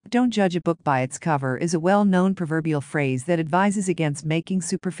Don't judge a book by its cover is a well-known proverbial phrase that advises against making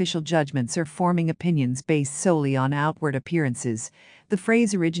superficial judgments or forming opinions based solely on outward appearances. The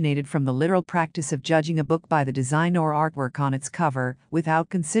phrase originated from the literal practice of judging a book by the design or artwork on its cover, without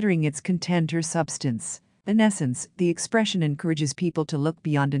considering its content or substance. In essence, the expression encourages people to look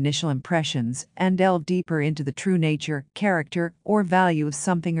beyond initial impressions and delve deeper into the true nature, character, or value of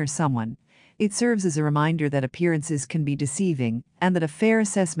something or someone. It serves as a reminder that appearances can be deceiving, and that a fair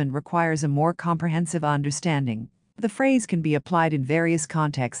assessment requires a more comprehensive understanding. The phrase can be applied in various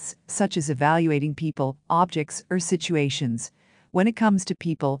contexts, such as evaluating people, objects, or situations. When it comes to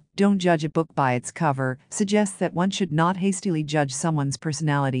people, don't judge a book by its cover suggests that one should not hastily judge someone's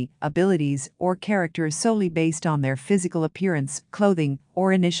personality, abilities, or character solely based on their physical appearance, clothing,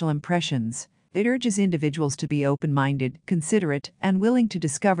 or initial impressions. It urges individuals to be open-minded, considerate, and willing to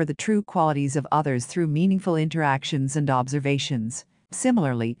discover the true qualities of others through meaningful interactions and observations.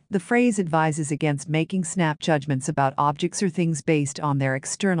 Similarly, the phrase advises against making snap judgments about objects or things based on their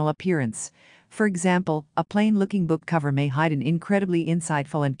external appearance. For example, a plain-looking book cover may hide an incredibly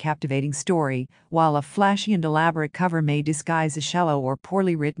insightful and captivating story, while a flashy and elaborate cover may disguise a shallow or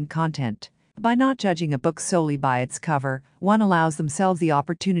poorly written content. By not judging a book solely by its cover, one allows themselves the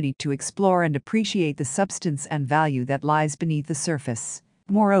opportunity to explore and appreciate the substance and value that lies beneath the surface.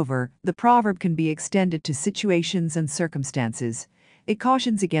 Moreover, the proverb can be extended to situations and circumstances. It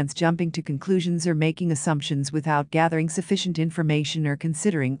cautions against jumping to conclusions or making assumptions without gathering sufficient information or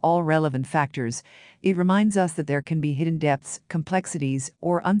considering all relevant factors. It reminds us that there can be hidden depths, complexities,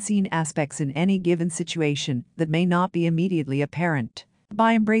 or unseen aspects in any given situation that may not be immediately apparent.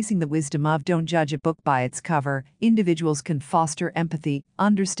 By embracing the wisdom of don't judge a book by its cover, individuals can foster empathy,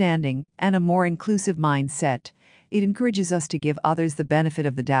 understanding, and a more inclusive mindset. It encourages us to give others the benefit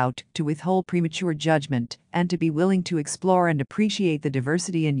of the doubt, to withhold premature judgment, and to be willing to explore and appreciate the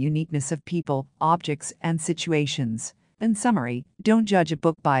diversity and uniqueness of people, objects, and situations. In summary, don't judge a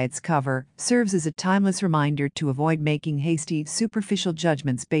book by its cover serves as a timeless reminder to avoid making hasty, superficial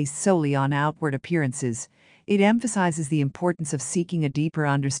judgments based solely on outward appearances. It emphasizes the importance of seeking a deeper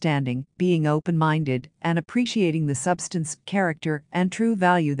understanding, being open-minded, and appreciating the substance, character, and true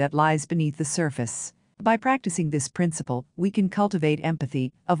value that lies beneath the surface. By practicing this principle, we can cultivate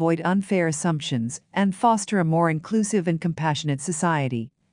empathy, avoid unfair assumptions, and foster a more inclusive and compassionate society.